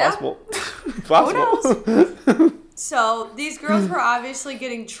 Yep, it's possible. It's possible. Who knows? So, these girls were obviously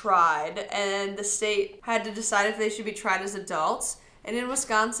getting tried, and the state had to decide if they should be tried as adults. And in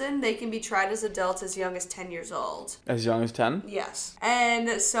Wisconsin, they can be tried as adults as young as 10 years old. As young as 10? Yes.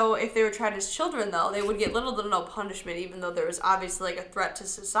 And so if they were tried as children, though, they would get little to no punishment, even though there was obviously, like, a threat to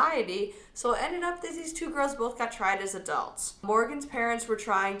society. So it ended up that these two girls both got tried as adults. Morgan's parents were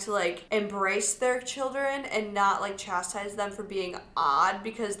trying to, like, embrace their children and not, like, chastise them for being odd,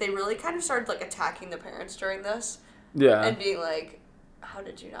 because they really kind of started, like, attacking the parents during this. Yeah. And being like, how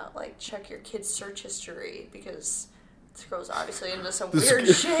did you not, like, check your kid's search history? Because this girl's obviously into some weird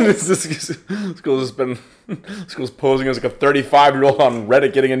shit. This girl's posing as like a 35-year-old on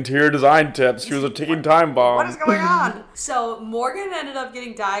Reddit getting interior design tips. She was a ticking time bomb. What is going on? So Morgan ended up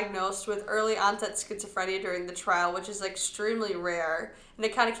getting diagnosed with early onset schizophrenia during the trial, which is extremely rare. And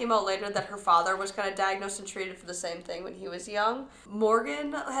it kind of came out later that her father was kind of diagnosed and treated for the same thing when he was young.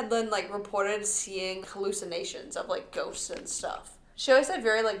 Morgan had then, like, reported seeing hallucinations of, like, ghosts and stuff. She always had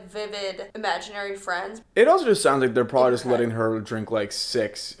very, like, vivid imaginary friends. It also just sounds like they're probably just letting her drink, like,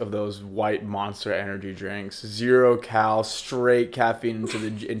 6 of those white Monster energy drinks. 0 cal, straight caffeine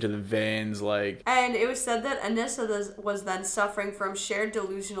into the veins, like. And it was said that Anissa was then suffering from shared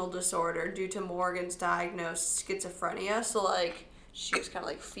delusional disorder due to Morgan's diagnosed schizophrenia. So, like, she was kind of,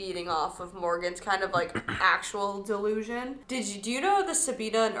 like, feeding off of Morgan's kind of, like, actual delusion. Do you know the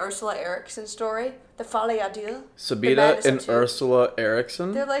Sabina and Ursula Erickson story? The Folie à Deux? Sabina and Ursula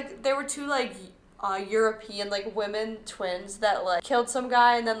Erickson? They were two, like, European, like, women twins that, like, killed some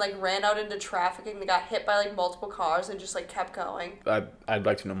guy and then, like, ran out into trafficking. They got hit by, like, multiple cars and just, like, kept going. I'd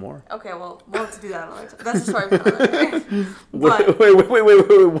like to know more. Okay, well, we'll have to do that another time. That's the story for another day. Wait.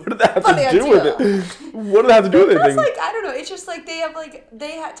 What did that have to do with it? What did that have to do with anything? Like, I don't know. It's just, like,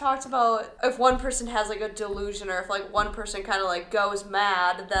 they had talked about if one person has, like, a delusion or if, like, one person kind of, like, goes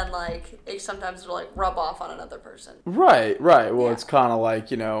mad, then, like, sometimes it'll, like, rub off on another person. Right. Well, yeah. It's kind of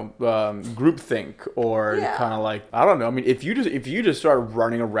like, you know, groupthink. Or kind of like, I don't know. I mean, if you just start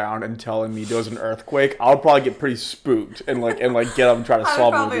running around and telling me there was an earthquake, I'll probably get pretty spooked and get up and try to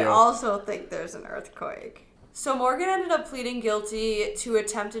solve it. I would probably also think there's an earthquake. So Morgan ended up pleading guilty to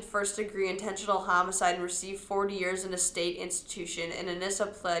attempted first-degree intentional homicide and received 40 years in a state institution. And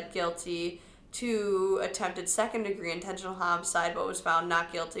Anissa pled guilty to attempted second-degree intentional homicide, but was found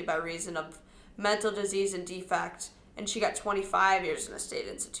not guilty by reason of mental disease and defect. And she got 25 years in a state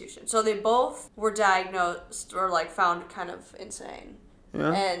institution. So they both were diagnosed or, like, found kind of insane.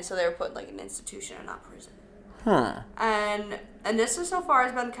 Yeah. And so they were put in, like, an institution and not prison. Huh. And Anissa so far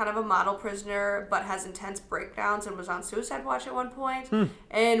has been kind of a model prisoner, but has intense breakdowns and was on suicide watch at one point.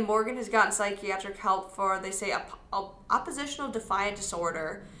 And Morgan has gotten psychiatric help for, they say, oppositional defiant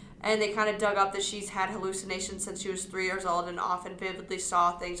disorder. And they kind of dug up that she's had hallucinations since she was 3 years old and often vividly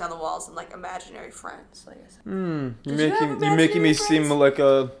saw things on the walls and like imaginary friends. Like I said. You're making me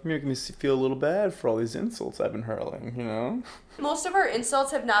feel a little bad for all these insults I've been hurling, you know? Most of our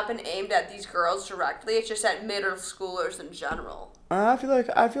insults have not been aimed at these girls directly. It's just at middle schoolers in general. I feel like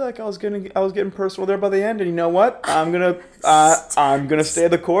I was getting personal there by the end, and you know what? I'm gonna stay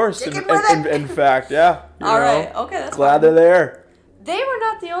the course. In fact, yeah. All right, okay, that's glad fine. they're there. They were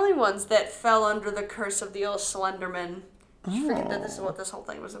not the only ones that fell under the curse of the old Slenderman. I forget that this is what this whole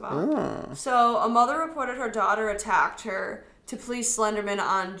thing was about. So, a mother reported her daughter attacked her. To please Slenderman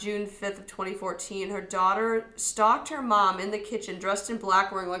on June 5th of 2014, her daughter stalked her mom in the kitchen dressed in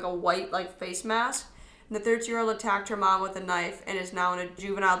black wearing like a white like face mask. And the 13-year-old attacked her mom with a knife and is now in a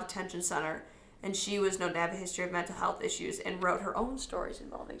juvenile detention center. And she was known to have a history of mental health issues and wrote her own stories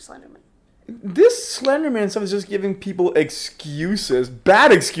involving Slenderman. This Slenderman stuff is just giving people excuses,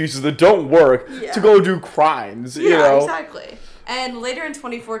 bad excuses that don't work, to go do crimes, you know? Yeah, exactly. And later in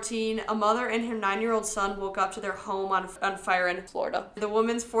 2014, a mother and her 9-year-old son woke up to their home on fire in Florida. The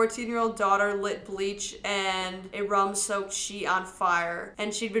woman's 14-year-old daughter lit bleach and a rum-soaked sheet on fire.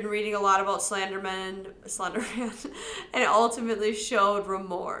 And she'd been reading a lot about Slenderman, and it ultimately showed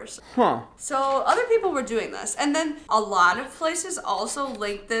remorse. So other people were doing this. And then a lot of places also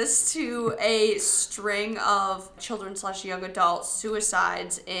linked this to a string of children/young adult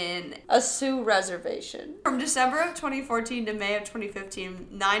suicides in a Sioux reservation. From December of 2014 to May of 2015,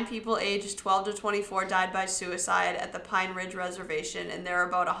 9 people aged 12 to 24 died by suicide at the Pine Ridge Reservation, and there are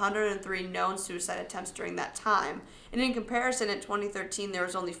about 103 known suicide attempts during that time. And in comparison, in 2013, there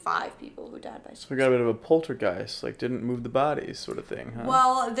was only 5 people who died by suicide. So we got a bit of a poltergeist, like didn't move the bodies sort of thing, huh?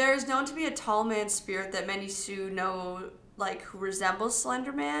 Well, there is known to be a tall man spirit that many Sioux know, like, who resembles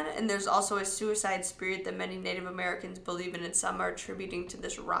Slenderman, and there's also a suicide spirit that many Native Americans believe in, and some are attributing to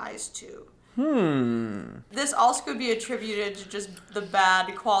this rise to. This also could be attributed to just the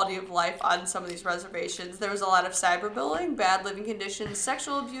bad quality of life on some of these reservations. There was a lot of cyberbullying, bad living conditions,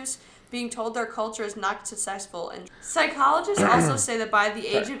 sexual abuse, being told their culture is not successful. And psychologists also say that by the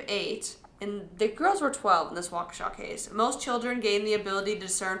age of 8, and the girls were 12 in this Waukesha case, most children gain the ability to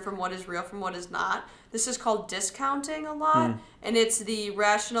discern from what is real from what is not. This is called discounting a lot, and it's the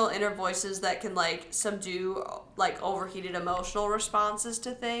rational inner voices that can, like, subdue, like, overheated emotional responses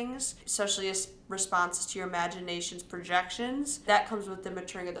to things, especially as responses to your imagination's projections. That comes with the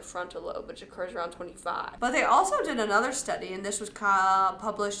maturing of the frontal lobe, which occurs around 25. But they also did another study, and this was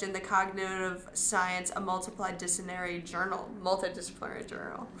published in the Cognitive Science, a multidisciplinary journal.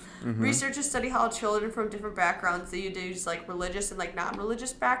 Researchers study how children from different backgrounds, they use, like, religious and, like,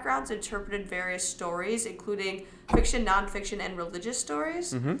 non-religious backgrounds, interpreted various stories, including fiction, nonfiction, and religious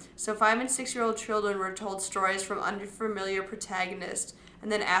stories. So 5 and 6-year-old children were told stories from unfamiliar protagonists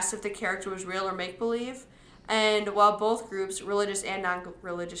and then asked if the character was real or make-believe. And while both groups, religious and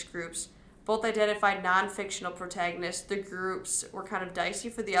non-religious groups, both identified non-fictional protagonists, the groups were kind of dicey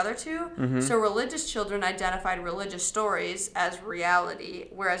for the other two. So religious children identified religious stories as reality,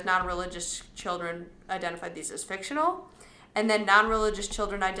 whereas non-religious children identified these as fictional. And then non-religious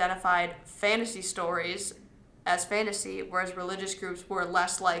children identified fantasy stories as fantasy, whereas religious groups were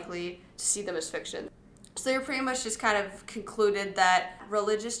less likely to see them as fiction. So they pretty much just kind of concluded that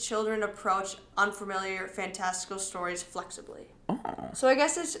religious children approach unfamiliar, fantastical stories flexibly. So I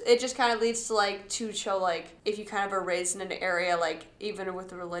guess it just kind of leads to, like, to show, like, if you kind of are raised in an area, like, even with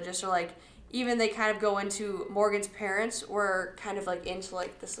the religious, or, like, even they kind of go into Morgan's parents were kind of, like, into,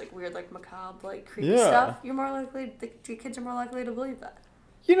 like, this, like, weird, like, macabre, like, creepy stuff. You're more likely, the kids are more likely to believe that.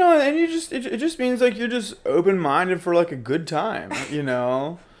 You know, and it just means, like, you're just open-minded for, like, a good time, you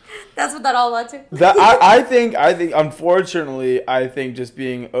know? That's what that all led to. I think, unfortunately, I think just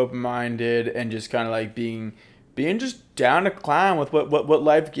being open-minded and just kind of, like, being just down to clown with what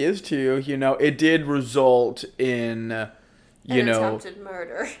life gives to you, you know, it did result in, attempted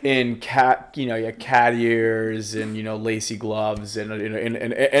murder. In cat ears and, you know, lacy gloves and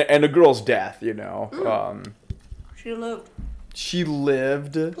a girl's death, you know. She lived. She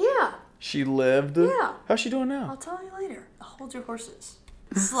lived? Yeah. She lived? Yeah. How's she doing now? I'll tell you later. Hold your horses.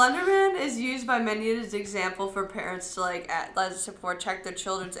 Slenderman is used by many as an example for parents to check their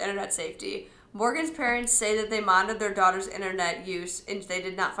children's internet safety. Morgan's parents say that they monitored their daughter's internet use and they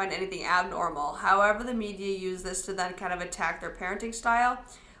did not find anything abnormal. However, the media used this to then kind of attack their parenting style.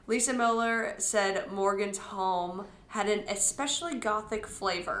 Lisa Miller said Morgan's home had an especially gothic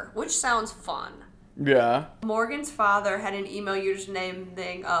flavor, which sounds fun. Yeah. Morgan's father had an email username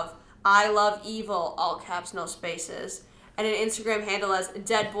thing of I love evil, all caps, no spaces. and an Instagram handle as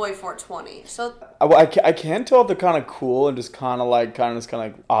deadboy420. So I can't tell if they're kind of cool and just kind of like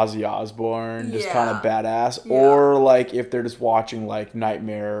Ozzy Osbourne, just kind of badass, or like if they're just watching like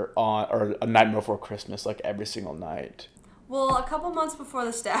Nightmare or A Nightmare Before Christmas like every single night. Well, a couple months before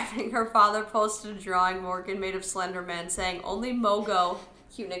the stabbing, her father posted a drawing Morgan made of Slenderman saying, "Only Mogo,"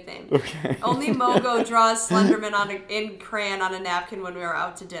 cute nickname, okay. "Only Mogo draws Slenderman in crayon on a napkin when we were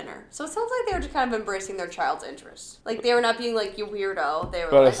out to dinner." So it sounds like they were just kind of embracing their child's interests. Like, they were not being like, "You weirdo." They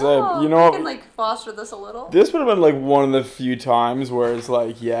were you know we what? can like foster this a little. This would have been like one of the few times where it's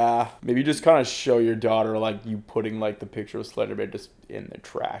like, yeah, maybe just kind of show your daughter like you putting like the picture of Slenderman just in the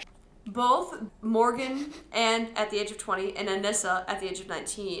trash. Both Morgan and at the age of 20 and Anissa at the age of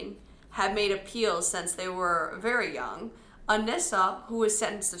 19 have made appeals since they were very young. Anissa, who was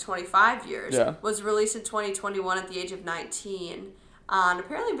sentenced to 25 years, was released in 2021 at the age of 19 on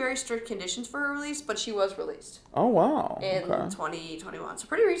apparently very strict conditions for her release, but she was released. Oh, wow. In 2021, so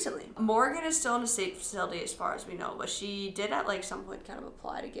pretty recently. Morgan is still in a state facility as far as we know, but she did at like some point kind of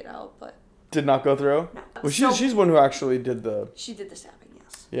apply to get out, but... Did not go through? No. Well, she's one who actually did the... She did the stabbing,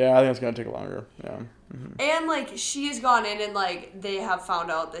 yes. Yeah, I think it's going to take longer. Yeah. Mm-hmm. And, like, she's gone in and, like, they have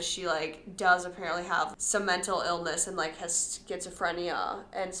found out that she, like, does apparently have some mental illness and, like, has schizophrenia.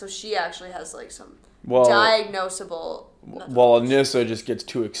 And so she actually has, like, some diagnosable... Well, Anissa just gets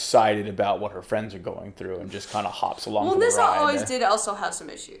too excited about what her friends are going through and just kind of hops along for the ride. Well, Anissa always did also have some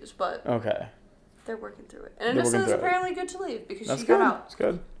issues, but... Okay. They're working through it. And Anissa is apparently good to leave because she got out. That's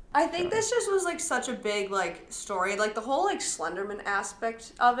good. I think this just was, like, such a big, like, story. Like, the whole, like, Slenderman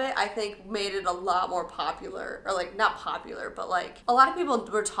aspect of it, I think, made it a lot more popular. Or, like, not popular, but, like, a lot of people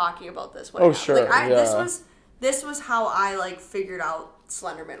were talking about this. When sure, like, This was how I, like, figured out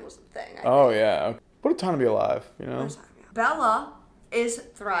Slenderman was the thing. Yeah. What a time to be alive, you know? Bella is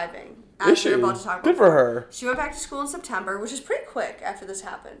thriving. Is she? We're about to talk about Good for her. She went back to school in September, which is pretty quick after this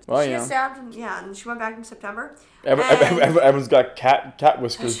happened. Well, she got stabbed, and she went back in September. Everyone's got cat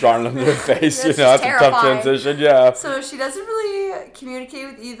whiskers drawn on their face, you know, that's terrifying. a tough transition, yeah. So she doesn't really communicate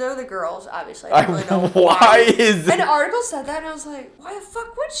with either of the girls, obviously. I don't really know why is it? An article said that, and I was like, why the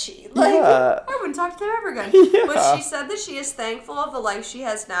fuck would she? Like, I wouldn't talk to them ever again. Yeah. But she said that she is thankful of the life she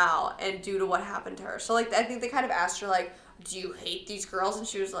has now, and due to what happened to her. So, like, I think they kind of asked her, like, do you hate these girls? And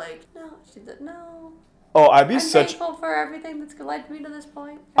she was like, no. She said, no. Oh, I'm thankful for everything that's led me to this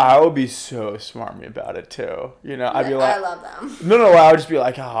point. I would be so smarmy about it too. You know, I'd be like, I love them. No, I would just be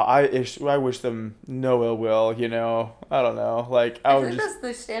like, I wish them no ill will. You know, I don't know. Like, I would think just. that's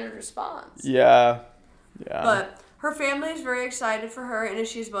the standard response. Yeah. But her family is very excited for her, and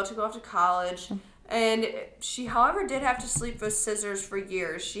she's about to go off to college. And she, however, did have to sleep with scissors for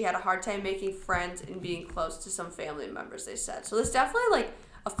years. She had a hard time making friends and being close to some family members, they said. So this definitely, like,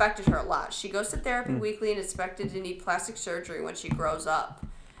 affected her a lot. She goes to therapy weekly and is expected to need plastic surgery when she grows up.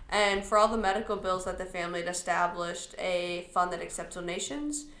 And for all the medical bills that the family had established a fund that accepts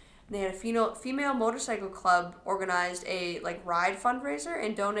donations. They had a female motorcycle club organized a, like, ride fundraiser,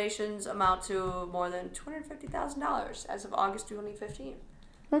 and donations amount to more than $250,000 as of August 2015.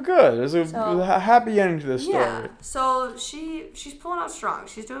 Oh, good. There's a happy ending to this story. Yeah. So she's pulling out strong.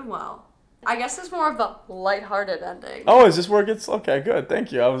 She's doing well. I guess it's more of a lighthearted ending. Oh, is this where it gets... Okay, good.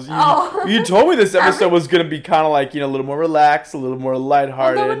 Thank you. You told me this episode was going to be kind of like, you know, a little more relaxed, a little more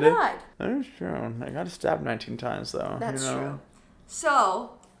lighthearted. Oh, no one died. That's true. I got stabbed 19 times, though. That's true.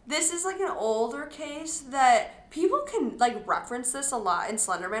 So, this is like an older case that people can, like, reference this a lot in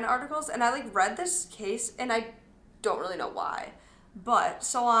Slenderman articles. And I, like, read this case, and I don't really know why. But,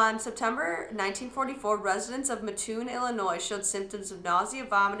 so on September 1944, residents of Mattoon, Illinois showed symptoms of nausea,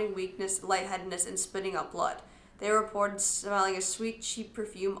 vomiting, weakness, lightheadedness, and spitting up blood. They reported smelling a sweet, cheap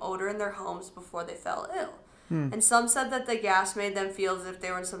perfume odor in their homes before they fell ill. And some said that the gas made them feel as if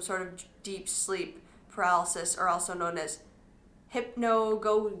they were in some sort of deep sleep paralysis, or also known as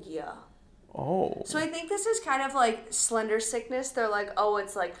hypnagogia. Oh. So I think this is kind of like slender sickness. They're like, oh,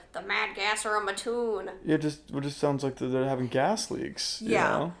 it's like the mad gasser or Mattoon. It just sounds like they're having gas leaks. You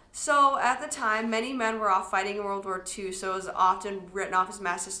know? So at the time, many men were off fighting in World War II, so it was often written off as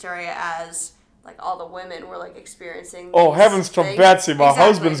mass hysteria as, like, all the women were, like, experiencing Oh, heavens to things. Betsy, my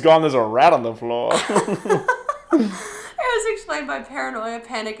husband's gone, there's a rat on the floor. It was explained by paranoia,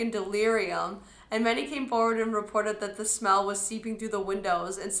 panic, and delirium. And many came forward and reported that the smell was seeping through the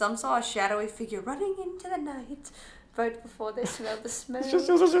windows, and some saw a shadowy figure running into the night right before they smelled the smell. It's just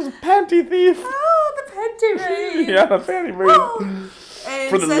a panty thief. Oh, the panty raid. Yeah, the panty raid. Oh.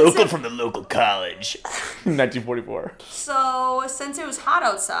 From the local college. 1944. So, since it was hot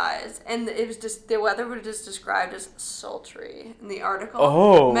outside, and it was just, the weather was just described as sultry in the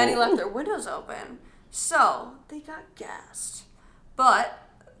article, many left their windows open. So, they got gassed. But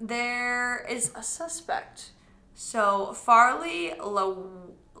there is a suspect. So, Farley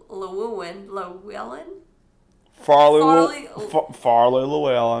Llewellyn? Farley Llewellyn.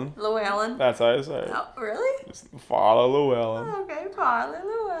 Llewellyn? That's how you say it. Oh, really? Farley Llewellyn. Okay, Farley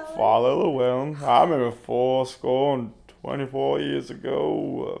Llewellyn. Farley Llewellyn. I remember 24 years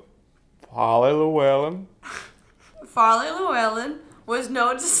ago. Farley Llewellyn. Farley Llewellyn was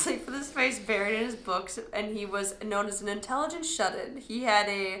known to sleep with his face buried in his books, and he was known as an intelligent shut-in. He had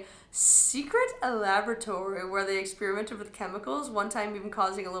a secret laboratory where they experimented with chemicals, one time even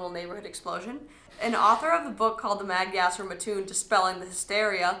causing a little neighborhood explosion. An author of the book called The Mad Gasser Mattoon, Dispelling the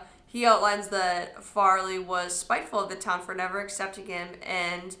Hysteria, he outlines that Farley was spiteful of the town for never accepting him,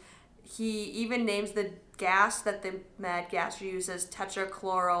 and he even names the gas that the Mad Gasser uses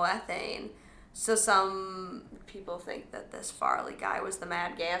tetrachloroethane. So some people think that this Farley guy was the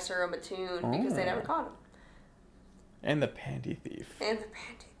Mad Gasser or Mattoon because they never caught him. And the panty thief.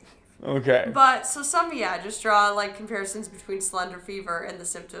 Okay. But, so some, just draw, like, comparisons between slender fever and the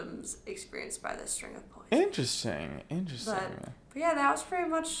symptoms experienced by this string of poison. Interesting. But yeah, that was pretty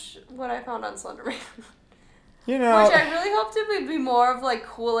much what I found on Slenderman. You know. Which I really hoped it would be more of, like,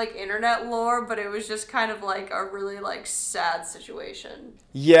 cool, like, internet lore, but it was just kind of, like, a really, like, sad situation.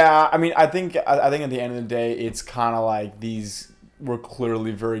 Yeah, I mean, I think at the end of the day, it's kind of like these were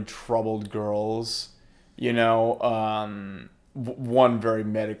clearly very troubled girls, you know, one very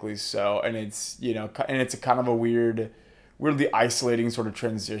medically so, and it's, you know, and it's a kind of a weirdly isolating sort of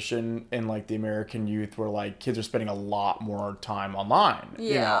transition in, like, the American youth where, like, kids are spending a lot more time online,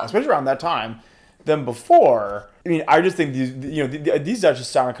 you know, especially around that time than before. I mean, I just think these guys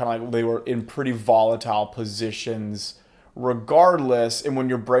just sounded kind of like they were in pretty volatile positions regardless, and when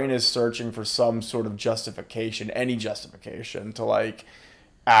your brain is searching for some sort of justification, any justification to, like,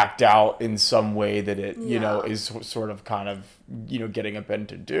 act out in some way that it, you know, is sort of kind of, you know, getting a bent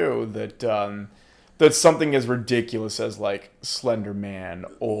to do, that's something as ridiculous as, like, Slenderman,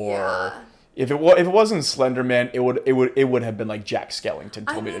 or if it wasn't Slenderman, it would have been like Jack Skellington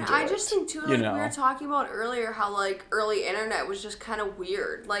told me to do it. I just think too, like, we were talking about earlier how, like, early internet was just kind of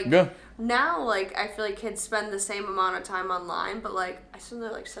weird. Like, now, like, I feel like kids spend the same amount of time online, but, like, I sound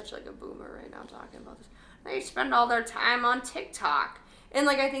like such, like, a boomer right now talking about this. They spend all their time on TikTok. And,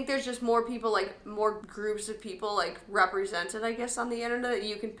 like, I think there's just more people, like, more groups of people, like, represented, I guess, on the internet.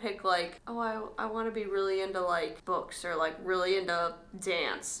 You can pick, like, I want to be really into, like, books or, like, really into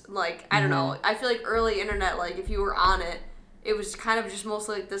dance. Like, I don't know. I feel like early internet, like, if you were on it, it was kind of just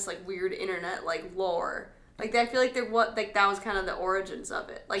mostly, like, this, like, weird internet, like, lore. Like, I feel like that was kind of the origins of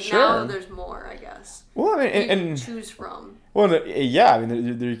it. Like, now there's more, I guess. Well, I mean, you can choose from. Well, yeah, I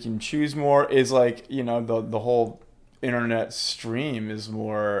mean, there you can choose more. Is, like, you know, the whole internet stream is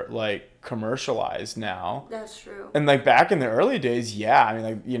more, like, commercialized now. That's true. And, like, back in the early days, I mean,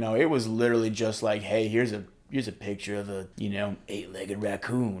 like, you know, it was literally just like, hey, here's a picture of a, you know, 8-legged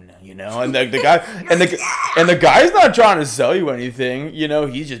raccoon, you know, and the guy and the guy's not trying to sell you anything, you know,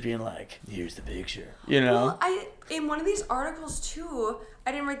 he's just being like, here's the picture, you know. Well, in one of these articles too,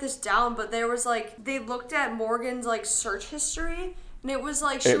 I didn't write this down, but there was, like, they looked at Morgan's, like, search history, and it was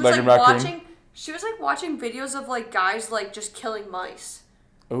like she was like watching videos of, like, guys, like, just killing mice.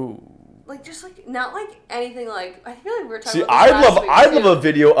 Oh. Like, just, like, not, like, anything, like, I feel like we were talking See, about this I love a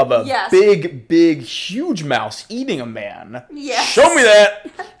video of a big, huge mouse eating a man. Yes. Show me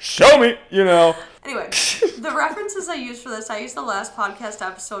that. Show me, you know. Anyway, the references I used for this, I used the last podcast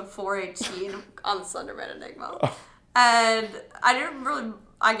episode 418 on the Slenderman Enigma. And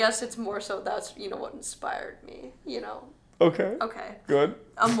I guess it's more so that's, you know, what inspired me, you know. Okay. Good.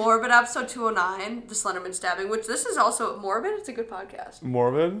 A Morbid episode 209, the Slenderman stabbing, which this is also Morbid. It's a good podcast.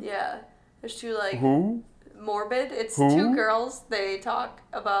 Morbid? Yeah. There's two, like... Who? Morbid. It's two girls. They talk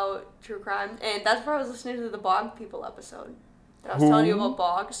about true crime. And that's where I was listening to the Bog People episode. That I was telling you about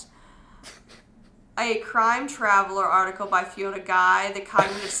bogs. A Crime Traveler article by Fiona Guy. The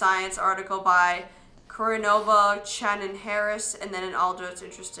Cognitive Science article by Korinova, Chen, and Harris. And then an Aldo, it's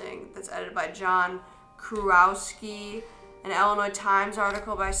interesting, that's edited by John Kurowski. An Illinois Times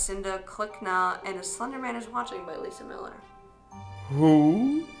article by Cinda Klickna, and A Slenderman is Watching by Lisa Miller.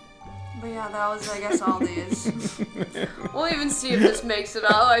 Who? But yeah, that was, I guess, all these. We'll even see if this makes it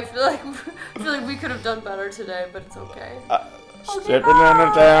out. I feel like we could have done better today, but it's okay. Okay,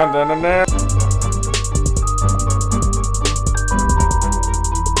 bye.